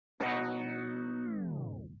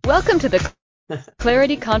Welcome to the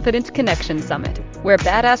Clarity Confidence Connection Summit, where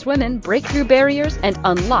badass women break through barriers and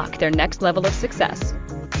unlock their next level of success.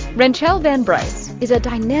 Renchelle Van Bryce is a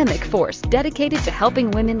dynamic force dedicated to helping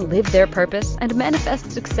women live their purpose and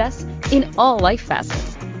manifest success in all life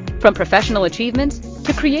facets, from professional achievements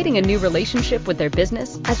to creating a new relationship with their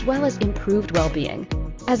business, as well as improved well-being.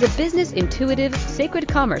 As a business intuitive, sacred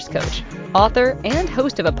commerce coach, author, and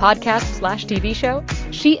host of a podcast/TV show,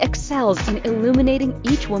 she excels in illuminating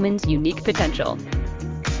each woman's unique potential.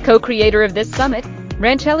 Co-creator of this summit,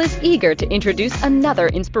 Renchelle is eager to introduce another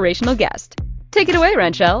inspirational guest. Take it away,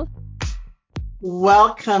 Renchelle.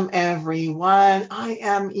 Welcome, everyone. I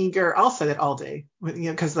am eager. I'll say it all day,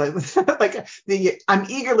 because I'm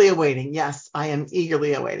eagerly awaiting. Yes, I am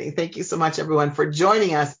eagerly awaiting. Thank you so much, everyone, for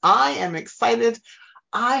joining us. I am excited.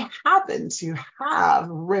 I happen to have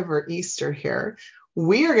River Easter here.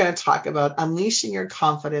 We are going to talk about unleashing your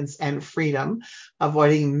confidence and freedom,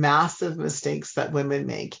 avoiding massive mistakes that women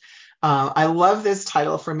make. I love this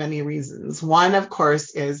title for many reasons. One, of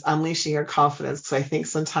course, is unleashing your confidence, because I think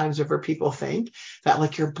sometimes, River, people think that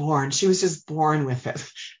like you're born. She was just born with it.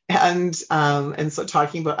 And so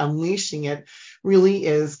talking about unleashing it really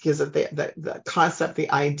gives it the concept, the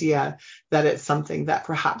idea that it's something that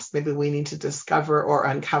perhaps maybe we need to discover or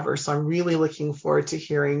uncover. So I'm really looking forward to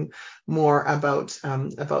hearing more about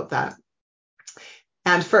that.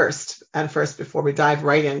 And first, before we dive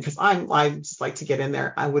right in, because I just like to get in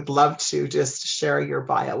there, I would love to just share your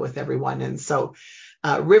bio with everyone. And so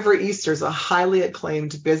River Easter is a highly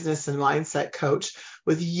acclaimed business and mindset coach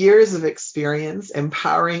with years of experience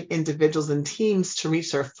empowering individuals and teams to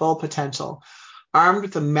reach their full potential. Armed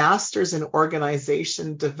with a master's in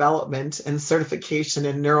organization development and certification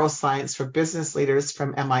in neuroscience for business leaders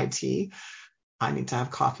from MIT, I need to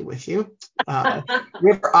have coffee with you.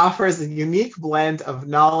 River offers a unique blend of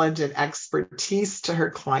knowledge and expertise to her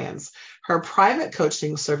clients. Her private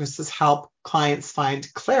coaching services help clients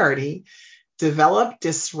find clarity, develop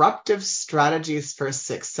disruptive strategies for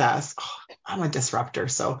success. Oh, I'm a disruptor,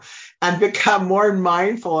 and become more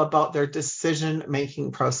mindful about their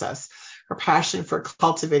decision-making process. Her passion for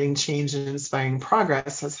cultivating change and inspiring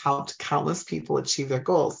progress has helped countless people achieve their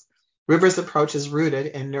goals. River's approach is rooted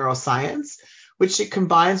in neuroscience, which she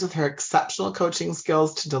combines with her exceptional coaching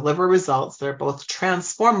skills to deliver results that are both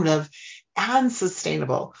transformative and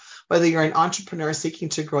sustainable. Whether you're an entrepreneur seeking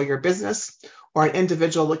to grow your business or an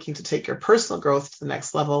individual looking to take your personal growth to the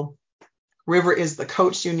next level, River is the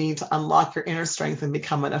coach you need to unlock your inner strength and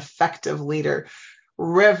become an effective leader.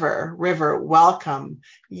 River, welcome.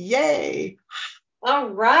 Yay. All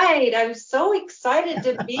right. I'm so excited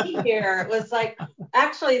to be here. It was like,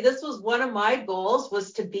 actually, this was one of my goals,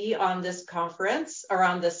 was to be on this conference or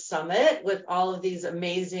on this summit with all of these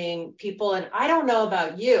amazing people. And I don't know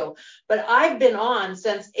about you, but I've been on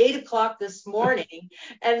since 8:00 this morning.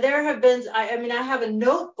 And there have been, I have a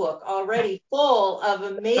notebook already full of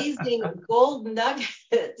amazing gold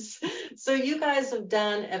nuggets. So you guys have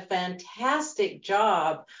done a fantastic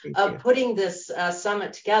job of putting this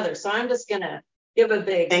summit together. So I'm just going to give a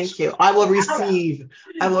big thank you. I will receive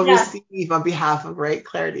on behalf of Great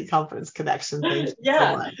Clarity Confidence Connection. Thank you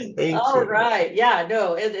so much. Thank all you. Right. Yeah,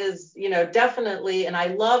 no, it is, definitely. And I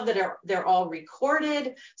love that they're all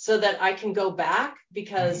recorded so that I can go back,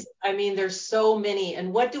 because there's so many.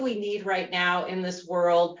 And what do we need right now in this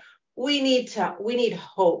world? We need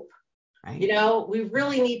hope. Right. We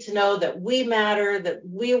really need to know that we matter, that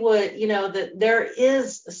we would, that there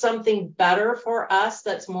is something better for us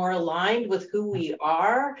that's more aligned with who we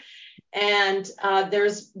are. And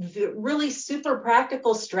there's really super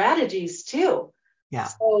practical strategies too. Yeah.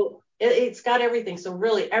 So it's got everything. So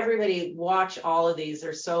really, everybody watch all of these.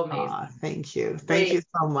 They're so amazing. Thank you. Thank you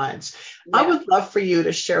so much. Yeah. I would love for you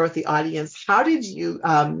to share with the audience, how did you,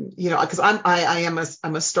 because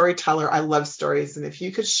I'm a storyteller. I love stories. And if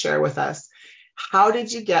you could share with us, how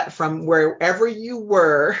did you get from wherever you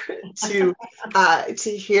were to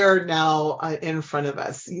here now in front of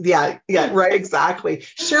us? Yeah, right, exactly.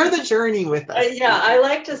 Share the journey with us. I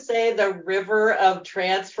like to say the river of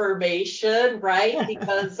transformation, right?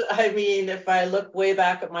 Because if I look way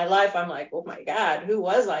back at my life, I'm like, oh my God, who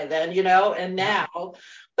was I then? And now.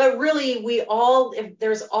 But really,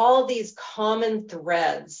 there's all these common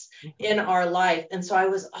threads in our life. And so I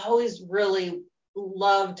was always really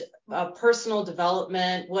loved personal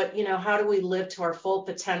development. How do we live to our full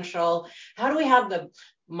potential? How do we have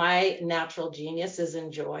my natural genius is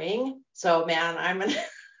enjoying. So man, I'm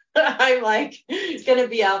like going to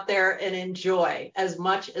be out there and enjoy as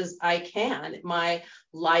much as I can my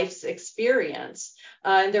life's experience.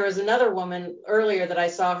 And there was another woman earlier that I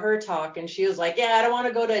saw her talk, and she was like, yeah, I don't want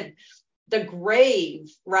to go to the grave,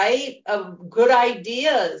 right, of good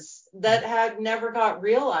ideas that had never got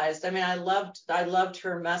realized. I mean, I loved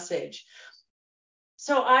her message.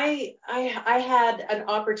 So I had an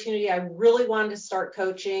opportunity. I really wanted to start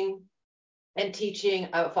coaching and teaching.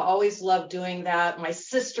 I've always loved doing that. My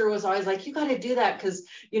sister was always like, you got to do that, because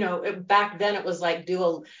back then it was like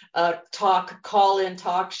do a call-in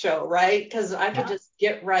talk show, right? Because I could just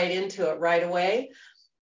get right into it right away.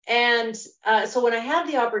 And so when I had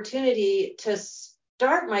the opportunity to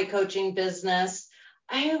start my coaching business,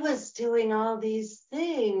 I was doing all these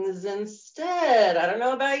things instead. I don't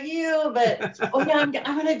know about you, but I'm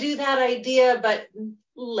going to do that idea, but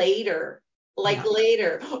later,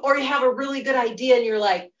 later. Or you have a really good idea and you're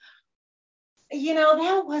like,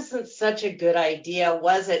 that wasn't such a good idea,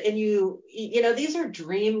 was it? And these are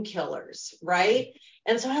dream killers, right?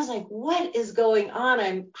 And so I was like, what is going on?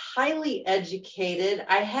 I'm highly educated.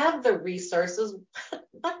 I have the resources.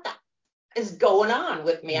 What the is going on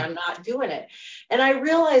with me? I'm not doing it. And I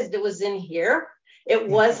realized it was in here. It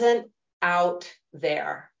wasn't out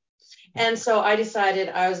there. And so I decided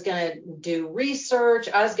I was going to do research.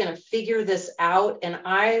 I was going to figure this out. And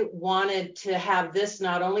I wanted to have this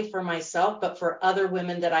not only for myself, but for other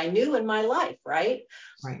women that I knew in my life. Right.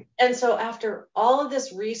 Right. And so after all of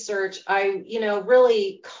this research, I,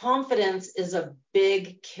 really confidence is a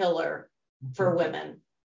big killer for women.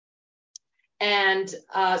 And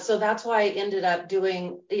so that's why I ended up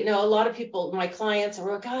doing, a lot of people, my clients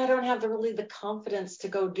are like, I don't have the confidence to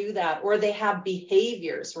go do that. Or they have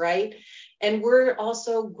behaviors, right? And we're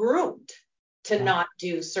also groomed to not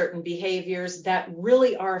do certain behaviors that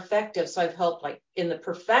really are effective. So I've helped like in the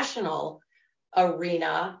professional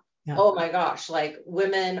arena. Oh my gosh, like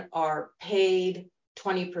women are paid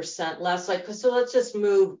 20% less. So let's just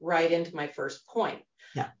move right into my first point.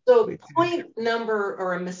 So point number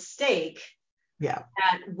or a mistake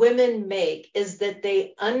that women make is that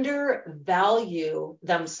they undervalue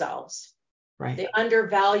themselves. Right. They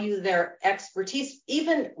undervalue their expertise,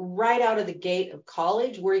 even right out of the gate of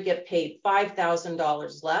college, where you get paid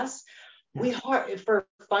 $5,000 less. For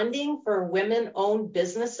funding for women-owned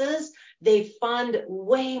businesses, they fund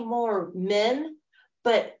way more men,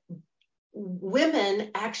 but women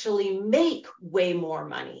actually make way more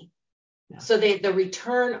money. So the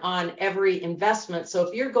return on every investment. So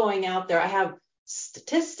if you're going out there, I have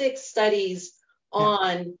statistics studies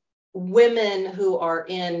on women who are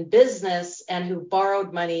in business and who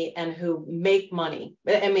borrowed money and who make money.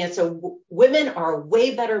 I mean, so women are a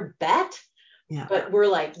way better bet, but we're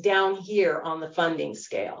like down here on the funding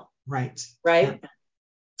scale. Right.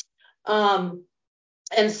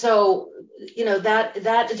 And so,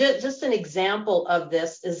 that just an example of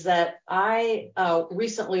this is that I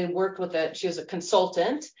recently worked with she was a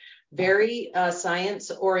consultant, very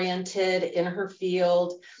science oriented in her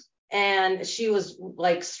field. And she was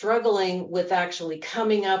like struggling with actually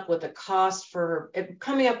coming up with a cost for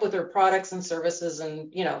coming up with her products and services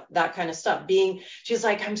and, that kind of stuff. She's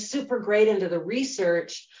like, I'm super great into the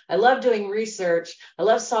research. I love doing research. I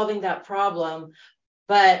love solving that problem.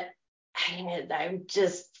 But I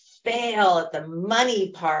just fail at the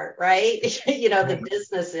money part, right? The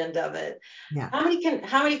business end of it. How many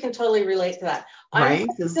can totally relate to that? I'm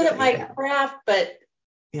good at my craft, but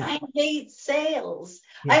I hate sales.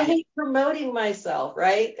 I hate promoting myself,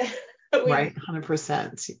 right? Right,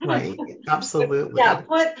 100%. Right, absolutely.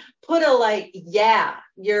 Put a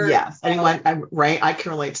yes. Anyone, right? I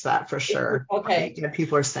can relate to that for sure. Okay. Right?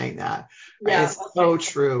 People are saying that. Right? It's so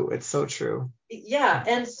true. It's so true. Yeah.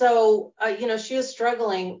 And so, she was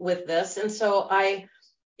struggling with this. And so I,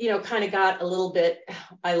 kind of got a little bit,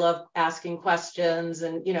 I love asking questions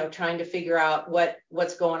and, trying to figure out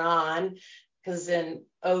what's going on. Because in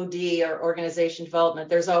OD or organization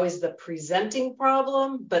development, there's always the presenting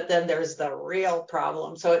problem, but then there's the real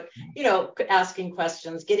problem. So, asking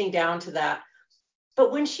questions, getting down to that.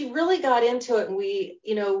 But when she really got into it, and we,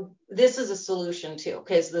 this is a solution too.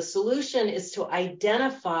 Okay, so the solution is to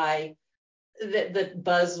identify the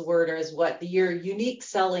buzzword is your unique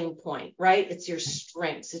selling point, right? It's your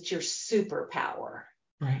strengths, it's your superpower.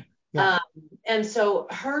 Right. And so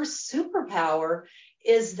her superpower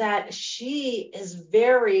is that she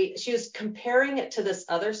was comparing it to this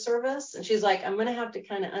other service. And she's like, I'm going to have to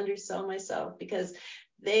kind of undersell myself because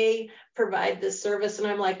they provide this service. And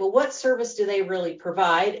I'm like, well, what service do they really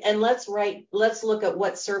provide? And let's look at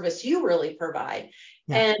what service you really provide.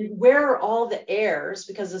 And where are all the errors?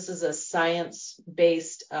 Because this is a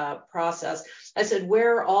science-based process. I said,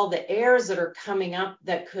 where are all the errors that are coming up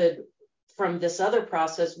that could from this other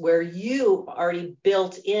process where you already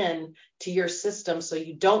built in to your system so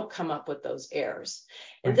you don't come up with those errors.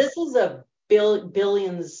 And this is a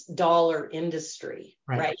billions dollar industry,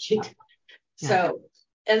 right? Yeah.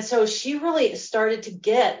 So she really started to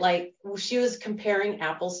get like, she was comparing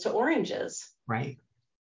apples to oranges. Right.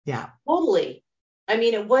 Yeah. Totally. I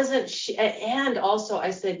mean, it wasn't and also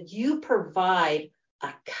I said, you provide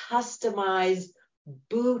a customized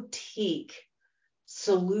boutique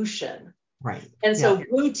solution. Right. And so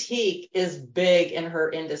boutique is big in her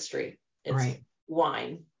industry. It's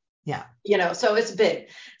wine. Yeah. So it's big.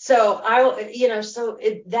 So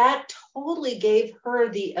that totally gave her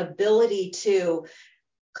the ability to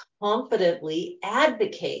confidently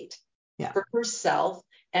advocate for herself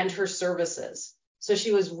and her services. So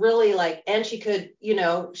she was really like, and she could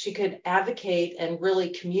advocate and really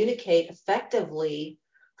communicate effectively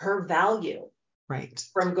her value. Right.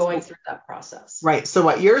 From going through that process. Right. So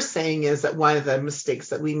what you're saying is that one of the mistakes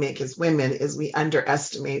that we make as women is we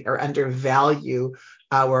underestimate or undervalue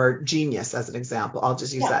our genius, as an example. I'll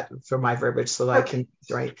just use that for my verbiage so that I can,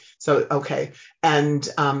 right? So, okay. And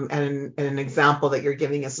an example that you're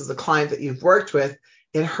giving us as a client that you've worked with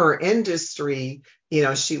in her industry,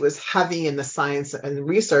 she was heavy in the science and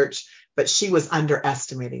research, but she was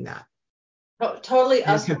underestimating that. Totally.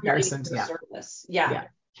 In comparison to service. Yeah,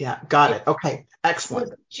 got it. Okay,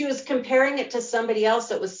 excellent. She was comparing it to somebody else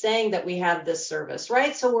that was saying that we have this service,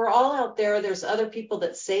 right? So we're all out there. There's other people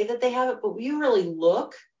that say that they have it, but you really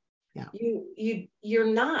look,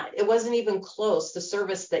 you're not. It wasn't even close. The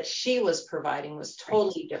service that she was providing was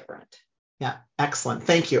totally different. Yeah, excellent.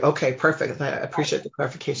 Thank you. Okay, perfect. I appreciate the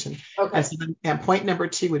clarification. Okay. And point number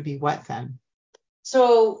 2 would be what then?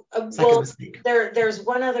 So, there's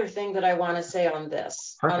one other thing that I want to say on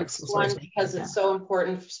this. Perfect. Because it's so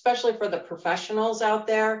important, especially for the professionals out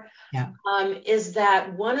there. Yeah. Is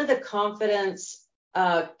that one of the confidence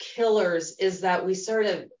killers is that we sort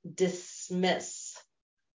of dismiss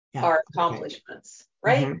our accomplishments,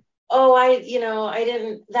 right? Mm-hmm. Oh, I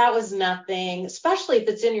didn't, that was nothing, especially if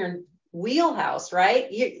it's in your wheelhouse,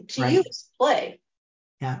 right? You it's play.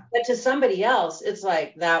 Yeah. But to somebody else, it's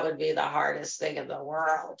like, that would be the hardest thing in the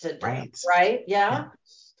world to do. Right? Yeah.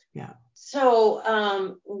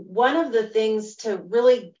 So one of the things to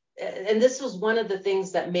really, and this was one of the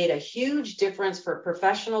things that made a huge difference for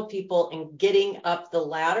professional people in getting up the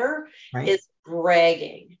ladder, is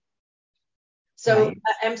bragging. So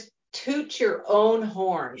toot your own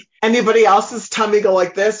horn. Anybody else's tummy go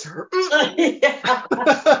like this? Right.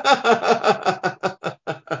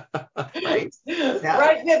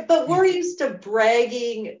 But we're used to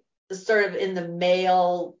bragging sort of in the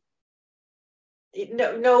male.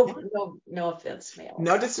 No offense, male.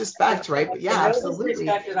 No disrespect, right? But no absolutely.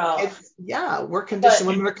 Disrespect at all. We're conditioned.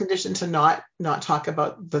 Women are conditioned to not talk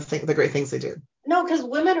about the great things they do. No, because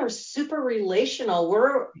women are super relational.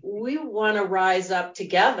 We want to rise up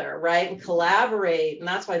together, right, and collaborate, and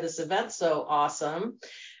that's why this event's so awesome.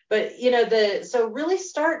 But so really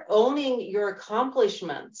start owning your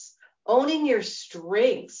accomplishments, owning your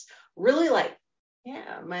strengths. Really, like,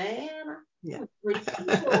 man. Yeah.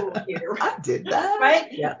 Here. I did that. Right?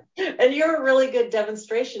 Yeah. And you're a really good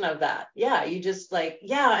demonstration of that. Yeah. You just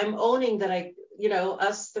I'm owning that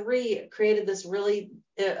us three created this really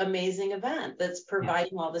amazing event that's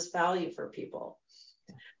providing all this value for people.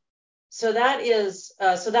 So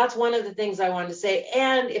that's one of the things I wanted to say.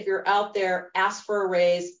 And if you're out there, ask for a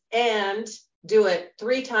raise and do it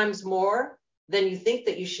 3 times more than you think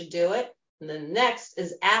that you should do it. And then next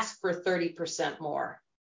is ask for 30% more.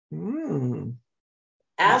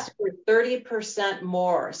 Ask for 30%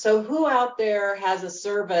 more. So who out there has a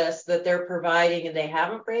service that they're providing and they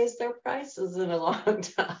haven't raised their prices in a long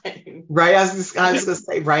time? Right. I was going to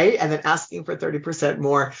say, right. And then asking for 30%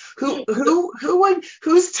 more.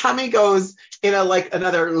 Whose tummy goes in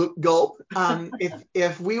another gulp?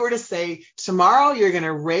 If we were to say tomorrow, you're going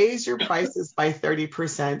to raise your prices by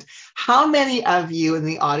 30%. How many of you in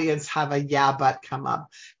the audience have a yeah, but come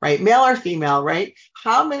up, right? Male or female, right?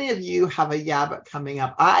 How many of you have a yeah, but coming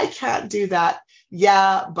up? I can't do that.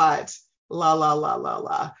 Yeah, but la, la, la, la,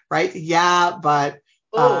 la, right? Yeah, but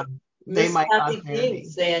they might not hear me.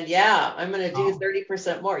 Saying, yeah, I'm going to do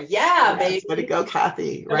 30% more. Yeah, baby. Way to go,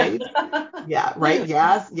 Kathy, right? Yeah, right.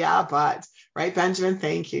 Yes, yeah, but, right, Benjamin,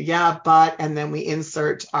 thank you. Yeah, but, and then we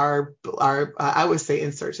insert our I always say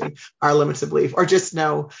inserting our limited belief, or just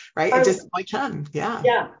no, right? It just, I can.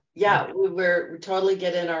 Yeah. We're totally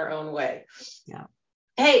get in our own way. Yeah.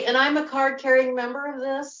 Hey, and I'm a card-carrying member of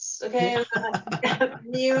this, okay? I'm not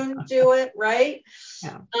immune to it, right?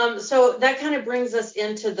 Yeah. So that kind of brings us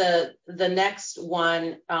into the next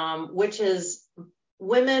one, which is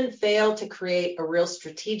women fail to create a real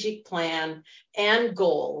strategic plan and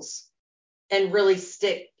goals and really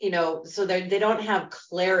stick, so they don't have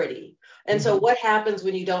clarity. And so what happens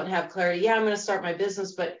when you don't have clarity? Yeah, I'm going to start my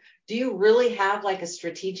business, but do you really have like a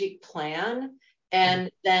strategic plan?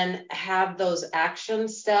 And then have those action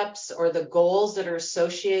steps or the goals that are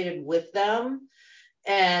associated with them.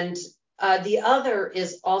 And the other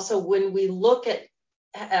is also when we look at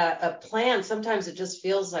a plan, sometimes it just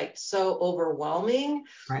feels like so overwhelming,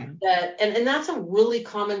 right? That and that's a really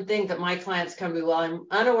common thing that my clients come to me.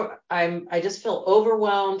 Well, I just feel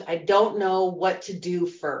overwhelmed. I don't know what to do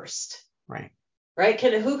first. Right.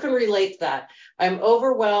 Who can relate to that? I'm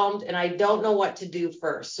overwhelmed and I don't know what to do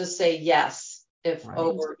first. Just say yes if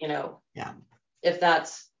if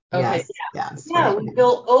that's okay. Yes. Yeah, we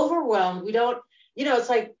feel overwhelmed. We don't, it's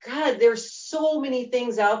like, God, there's so many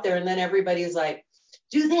things out there. And then everybody's like,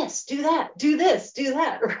 do this, do that, do this, do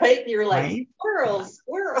that, right? You're like,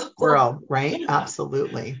 squirrel, right?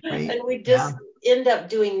 Absolutely, right? And we just end up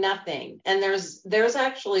doing nothing. And there's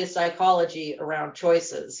actually a psychology around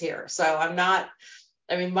choices here. So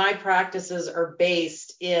my practices are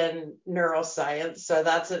based in neuroscience. So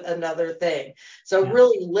that's another thing. So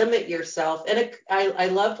really limit yourself. And I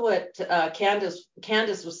loved what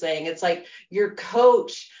Candace was saying. It's like your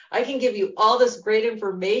coach, I can give you all this great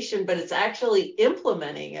information, but it's actually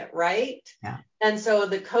implementing it, right? Yeah. And so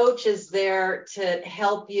the coach is there to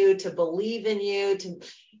help you, to believe in you,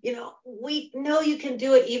 we know you can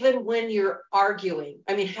do it even when you're arguing.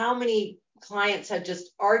 I mean, how many clients have just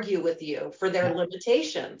argue with you for their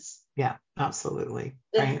limitations? Yeah, absolutely.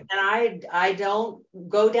 Right. And I don't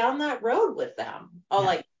go down that road with them.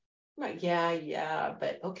 But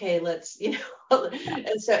okay, let's,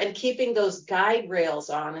 and keeping those guide rails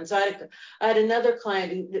on. And so I had another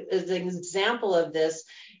client who is an example of this.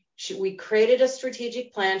 We created a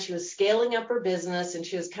strategic plan. She was scaling up her business and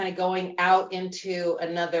she was kind of going out into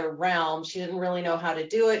another realm. She didn't really know how to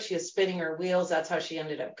do it. She was spinning her wheels. That's how she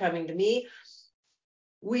ended up coming to me.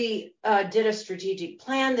 We did a strategic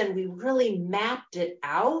plan. Then we really mapped it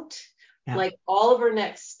out, like all of her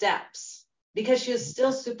next steps, because she was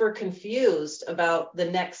still super confused about the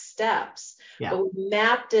next steps. Yeah. But we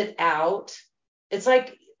mapped it out. It's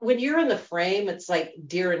like when you're in the frame, it's like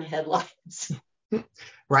deer in headlights.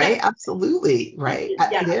 Right. Absolutely. Right.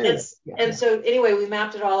 Yeah. It is. And so anyway, we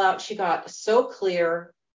mapped it all out. She got so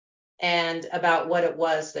clear and about what it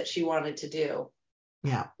was that she wanted to do.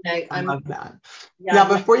 Yeah. I love that.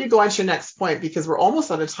 Before you go on to your next point, because we're almost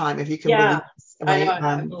out of time, if you can believe this, right?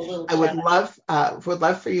 I would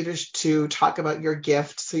love for you to talk about your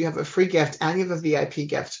gift. So you have a free gift and you have a VIP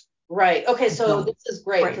gift. Right. Okay. So this is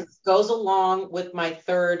great because it goes along with my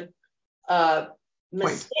third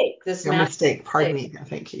mistake. Mistake. Pardon me.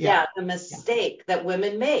 Thank you. Yeah. The mistake that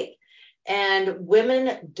women make, and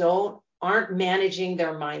women aren't managing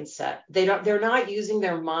their mindset. They're not using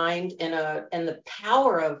their mind and the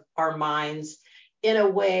power of our minds in a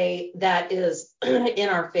way that is in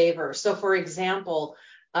our favor. So for example,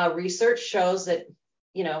 research shows that,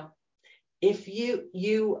 if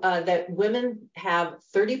that women have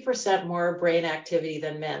 30% more brain activity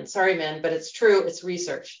than men. Sorry, men, but it's true. It's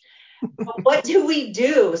research. What do we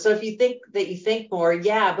do? So if you think that you think more,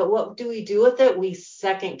 but what do we do with it? We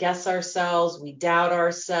second guess ourselves. We doubt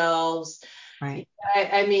ourselves. Right.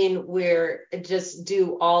 I mean, we're just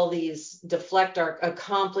do all these, deflect our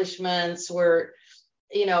accomplishments. We're,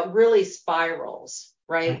 really spirals,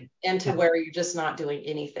 right? Into where you're just not doing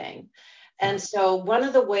anything. And so one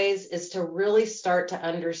of the ways is to really start to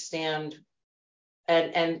understand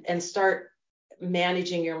and start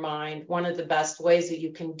managing your mind. One of the best ways that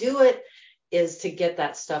you can do it is to get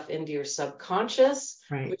that stuff into your subconscious,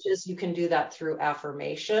 which is you can do that through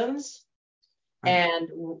affirmations and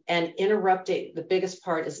interrupting. The biggest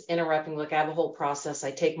part is interrupting. Look, I have a whole process I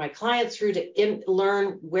take my clients through to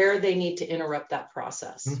learn where they need to interrupt that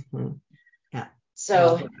process. Mm-hmm.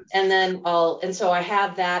 So, so I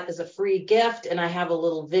have that as a free gift, and I have a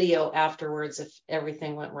little video afterwards if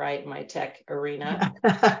everything went right in my tech arena.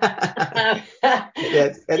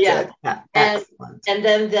 It did. And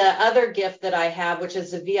then the other gift that I have, which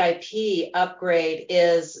is a VIP upgrade,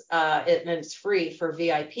 is and it's free for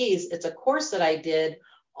VIPs. It's a course that I did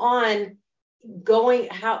on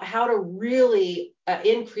how to really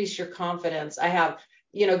increase your confidence. I have,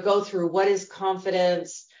 go through what is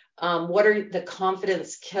confidence. What are the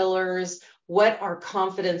confidence killers? What are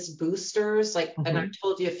confidence boosters? And I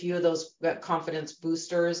told you a few of those confidence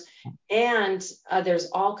boosters. And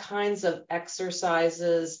there's all kinds of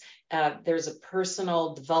exercises. There's a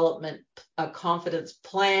personal development, a confidence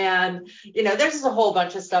plan. There's a whole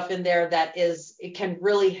bunch of stuff in there it can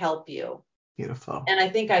really help you. Beautiful. And I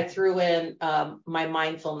think I threw in my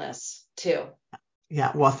mindfulness too.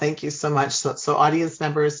 Yeah. Well, thank you so much. So audience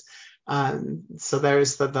members, So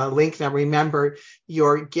there's the link. Now remember,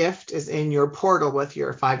 your gift is in your portal with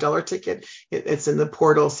your $5 ticket. It's in the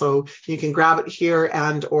portal, so you can grab it here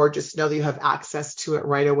and or just know that you have access to it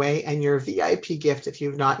right away. And your VIP gift, if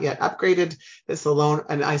you've not yet upgraded this alone,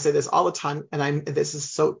 and I say this all the time, and this is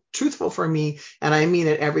so truthful for me, and I mean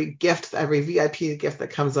it, every gift, every VIP gift that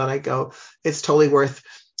comes out, I go, it's totally worth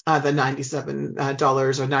the $97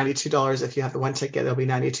 or $92. If you have the one ticket, it'll be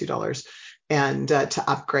 $92. And to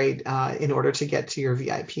upgrade in order to get to your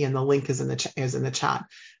VIP, and the link is in the chat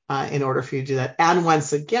in order for you to do that. And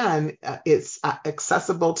once again, it's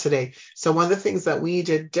accessible today. So one of the things that we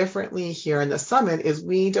did differently here in the summit is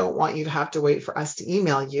we don't want you to have to wait for us to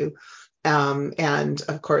email you, and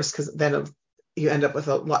of course, because then you end up with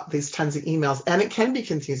these tons of emails, and it can be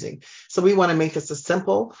confusing. So we want to make this as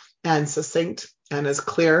simple and succinct and as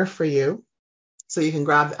clear for you, so you can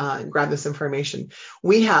grab this information.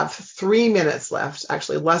 We have 3 minutes left,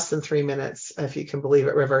 actually less than 3 minutes, if you can believe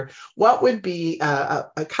it, River. What would be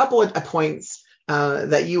a couple of points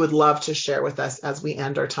that you would love to share with us as we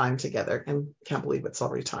end our time together? And can't believe it's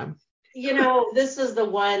already time. This is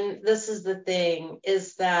the thing,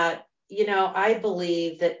 is that, I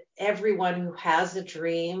believe that everyone who has a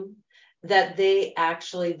dream, that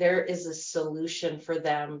there is a solution for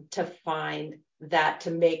them to find that, to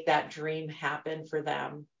make that dream happen for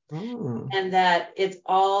them. And that it's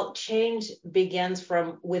all, change begins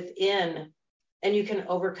from within, and you can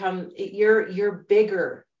overcome. You're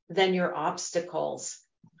bigger than your obstacles.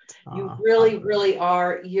 You really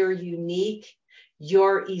are. You're unique.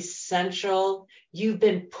 You're essential. You've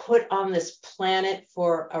been put on this planet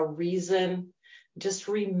for a reason. Just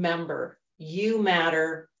remember, you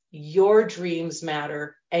matter, your dreams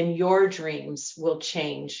matter, and your dreams will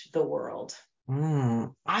change the world.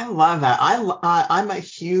 I love that. I'm a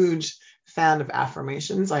huge fan of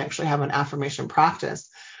affirmations. I actually have an affirmation practice.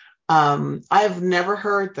 I've never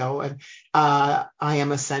heard, though, I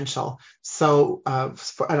am essential. So, and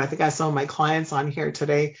I think I have some of my clients on here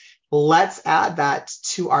today. Let's add that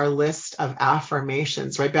to our list of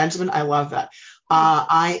affirmations, right, Benjamin? I love that.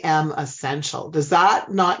 I am essential. Does that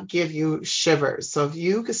not give you shivers? So if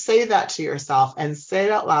you could say that to yourself and say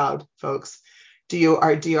it out loud, folks,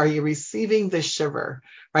 are you receiving the shiver,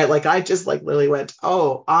 right? Like I just literally went,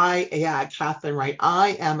 Catherine, right?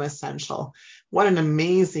 I am essential. What an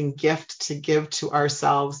amazing gift to give to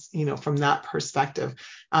ourselves, from that perspective.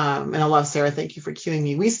 And I love, Sarah, thank you for cueing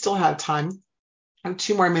me. We still have time. I have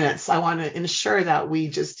 2 more minutes. I want to ensure that we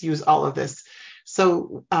just use all of this.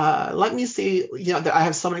 So let me see, I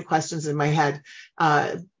have so many questions in my head,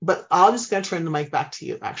 but I'm just going to turn the mic back to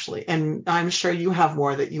you, actually. And I'm sure you have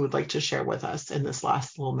more that you would like to share with us in this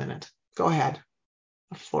last little minute. Go ahead.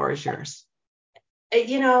 The floor is yours.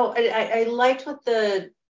 I liked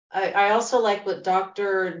I also like what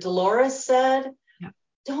Dr. Dolores said. Yeah.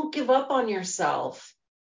 Don't give up on yourself.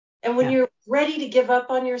 And when you're ready to give up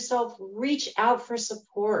on yourself, reach out for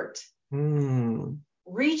support.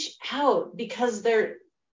 Reach out, because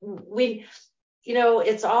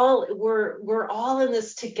it's all, we're all in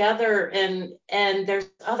this together, and there's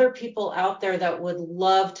other people out there that would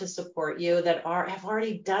love to support you, that have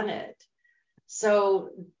already done it. So,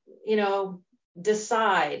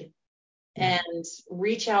 decide and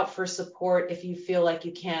reach out for support if you feel like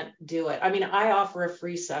you can't do it. I mean, I offer a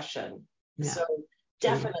free session. So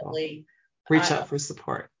definitely reach out for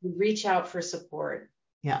support. Reach out for support.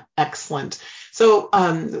 Yeah, excellent. So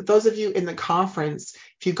those of you in the conference,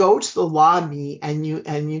 if you go to the lobby and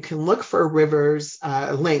you can look for River's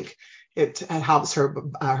link, it helps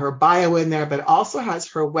her bio in there, but also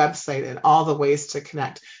has her website and all the ways to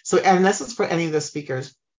connect. So, and this is for any of the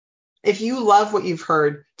speakers. If you love what you've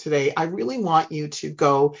heard today, I really want you to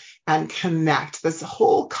go and connect. This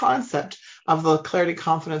whole concept of the Clarity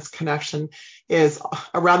Confidence Connection is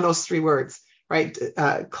around those 3 words. Right?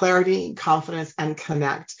 Clarity, confidence, and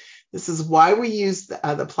connect. This is why we use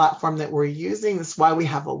the platform that we're using. This is why we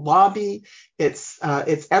have a lobby. It's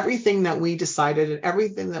everything that we decided and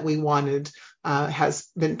everything that we wanted has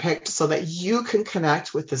been picked so that you can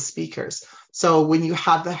connect with the speakers. So when you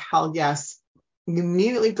have the hell yes, you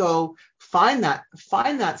immediately go find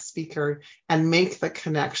that speaker and make the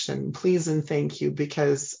connection. Please and thank you,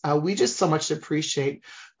 because we just so much appreciate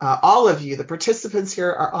all of you, the participants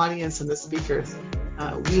here, our audience, and the speakers.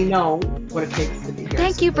 We know what it takes to be here.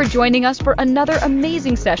 Thank you for joining us for another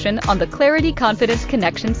amazing session on the Clarity Confidence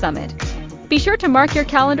Connection Summit. Be sure to mark your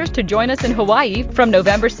calendars to join us in Hawaii from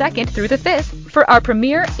November 2nd through the 5th for our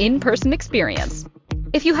premier in-person experience.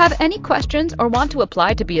 If you have any questions or want to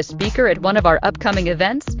apply to be a speaker at one of our upcoming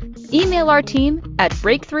events, email our team at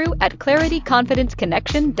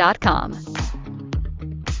breakthrough@clarityconfidenceconnection.com.